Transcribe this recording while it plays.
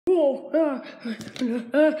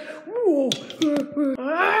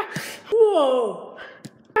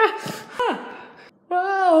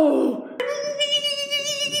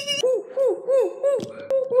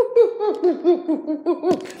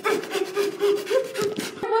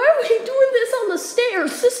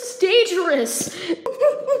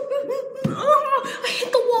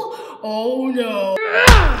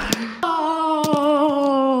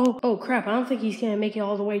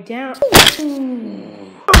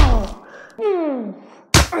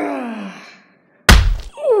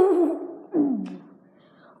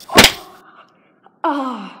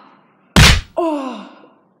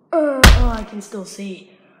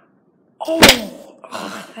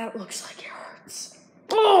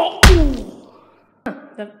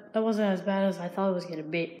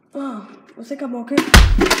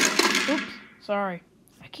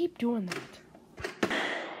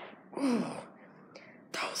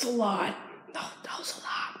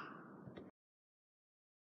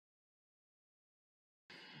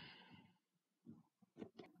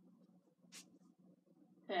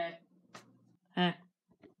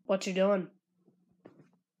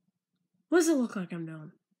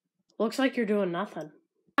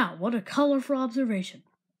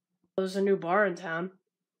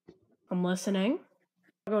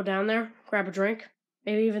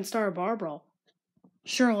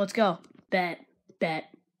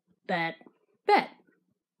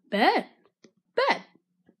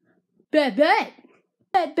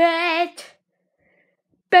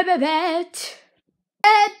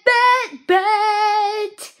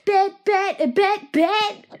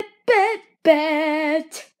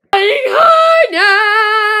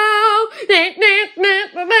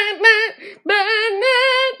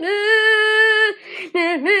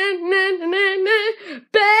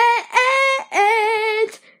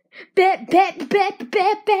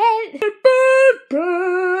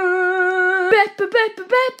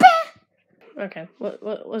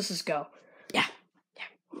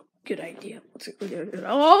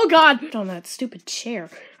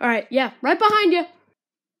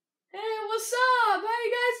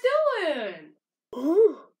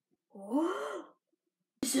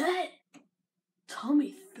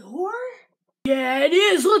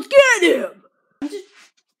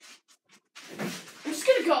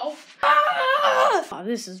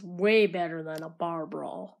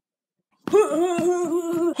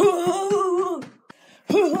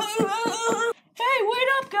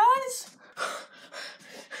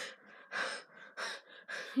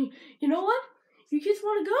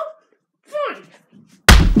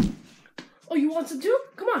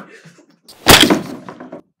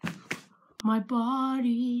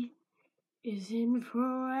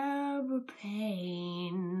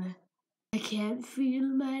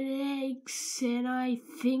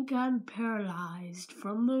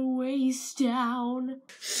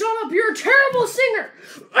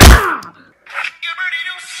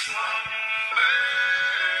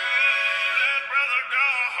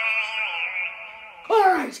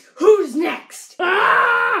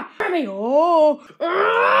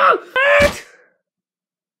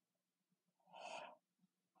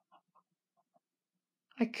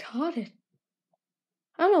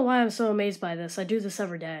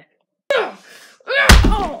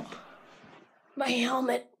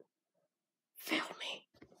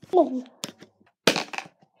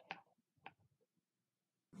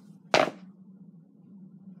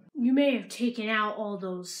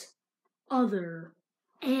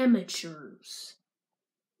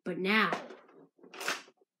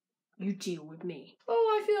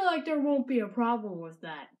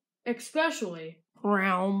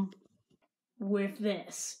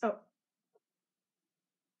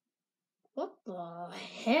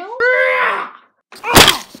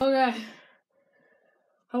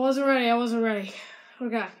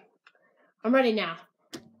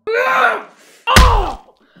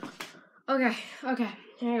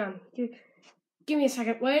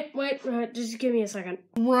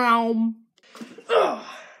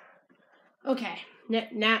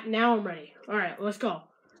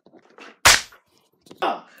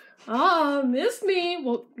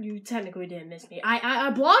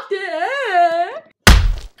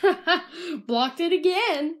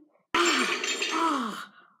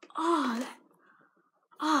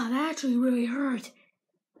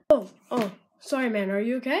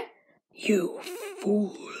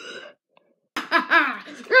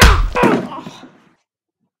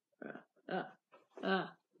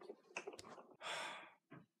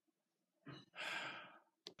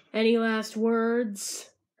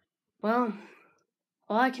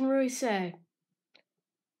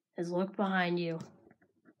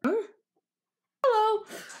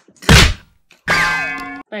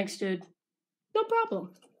Thanks, dude. No problem.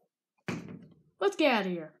 Let's get out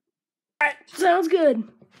of here. Alright, sounds good.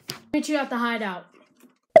 Meet you at the hideout.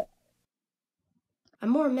 I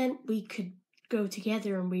more meant we could go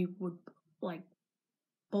together and we would, like,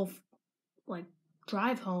 both, like,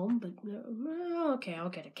 drive home, but okay, I'll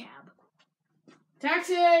get a cab.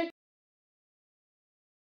 Taxi!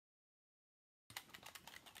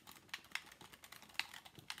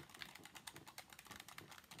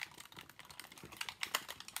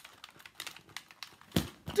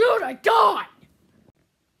 Dude, I died!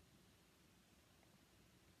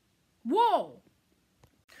 Whoa!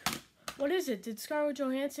 What is it? Did Scarlett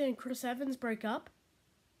Johansson and Chris Evans break up?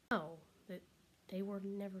 No, they were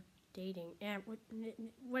never dating.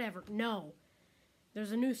 Whatever, no.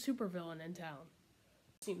 There's a new supervillain in town.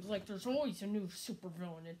 Seems like there's always a new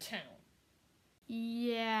supervillain in town.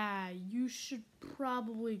 Yeah, you should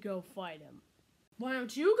probably go fight him. Why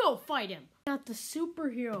don't you go fight him? I'm not the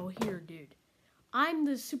superhero here, dude. I'm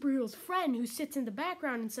the superhero's friend who sits in the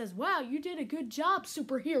background and says, wow, you did a good job,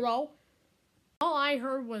 superhero. All I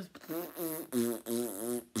heard was...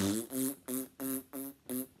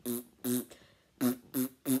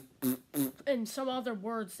 and some other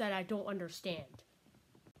words that I don't understand.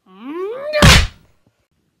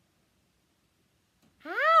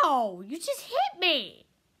 How? You just hit me.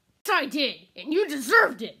 Yes, I did, and you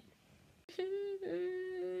deserved it.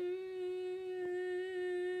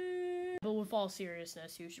 But with all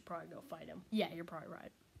seriousness, you should probably go fight him. Yeah, you're probably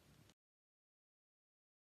right.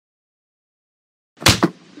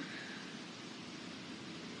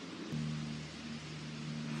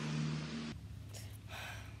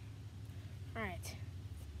 Alright.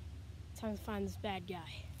 Time to find this bad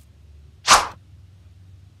guy.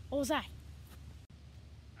 What was that?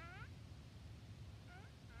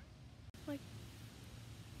 Like...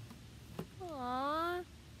 Aww.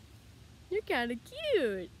 You're kinda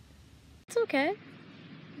cute. It's okay.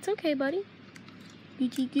 It's okay, buddy.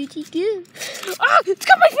 Gucci, Gucci, goo. Ah! It's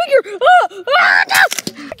got my finger! Ah! Ah! No!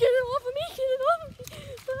 Get it off of me! Get it off of me!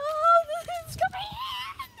 Ah! It's got my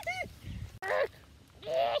hand!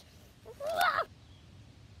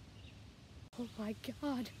 Oh my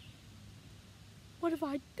god. What have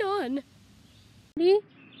I done? Me?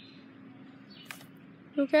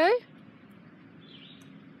 Okay?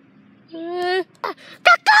 You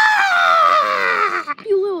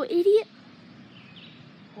little idiot!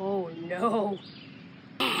 Oh no.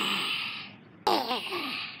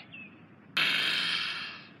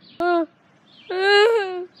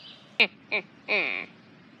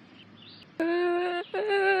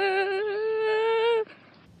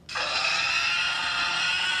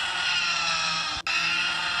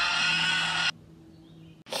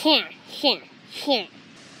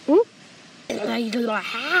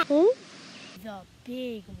 The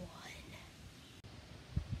big one.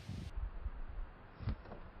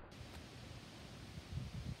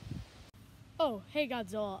 Oh, hey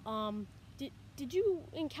Godzilla. Did you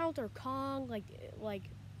encounter Kong? Like,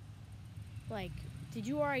 did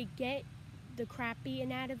you already get the crap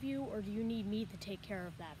beaten out of you, or do you need me to take care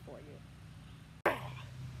of that for you?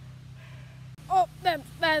 Oh, that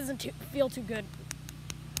doesn't feel too good.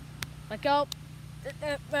 Let go.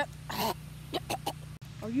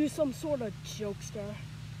 Are you some sort of jokester?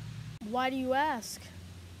 Why do you ask?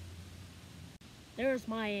 There's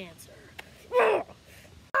my answer.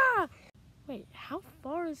 Ah! Wait, how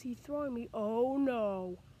far is he throwing me? Oh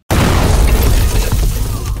no.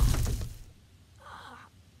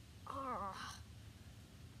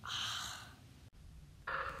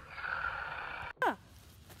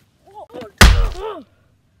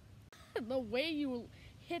 The way you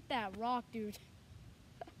hit that rock, dude.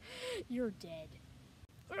 You're dead.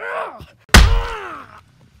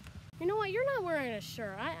 You know what? You're not wearing a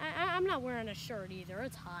shirt. I'm not wearing a shirt either.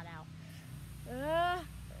 It's hot out.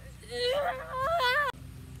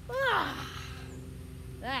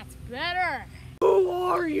 That's better. Who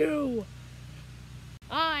are you?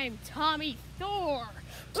 I'm Tommythor.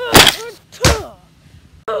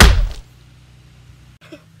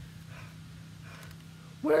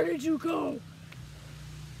 Where did you go?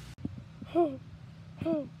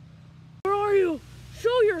 Where are you?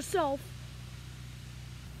 Show yourself.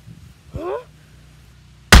 Huh?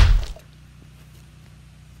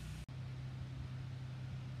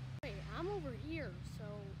 Wait, I'm over here, so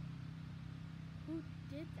who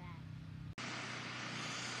did that?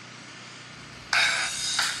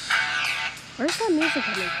 Where's that music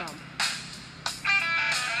coming from?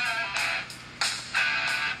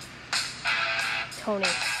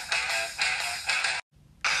 Tony.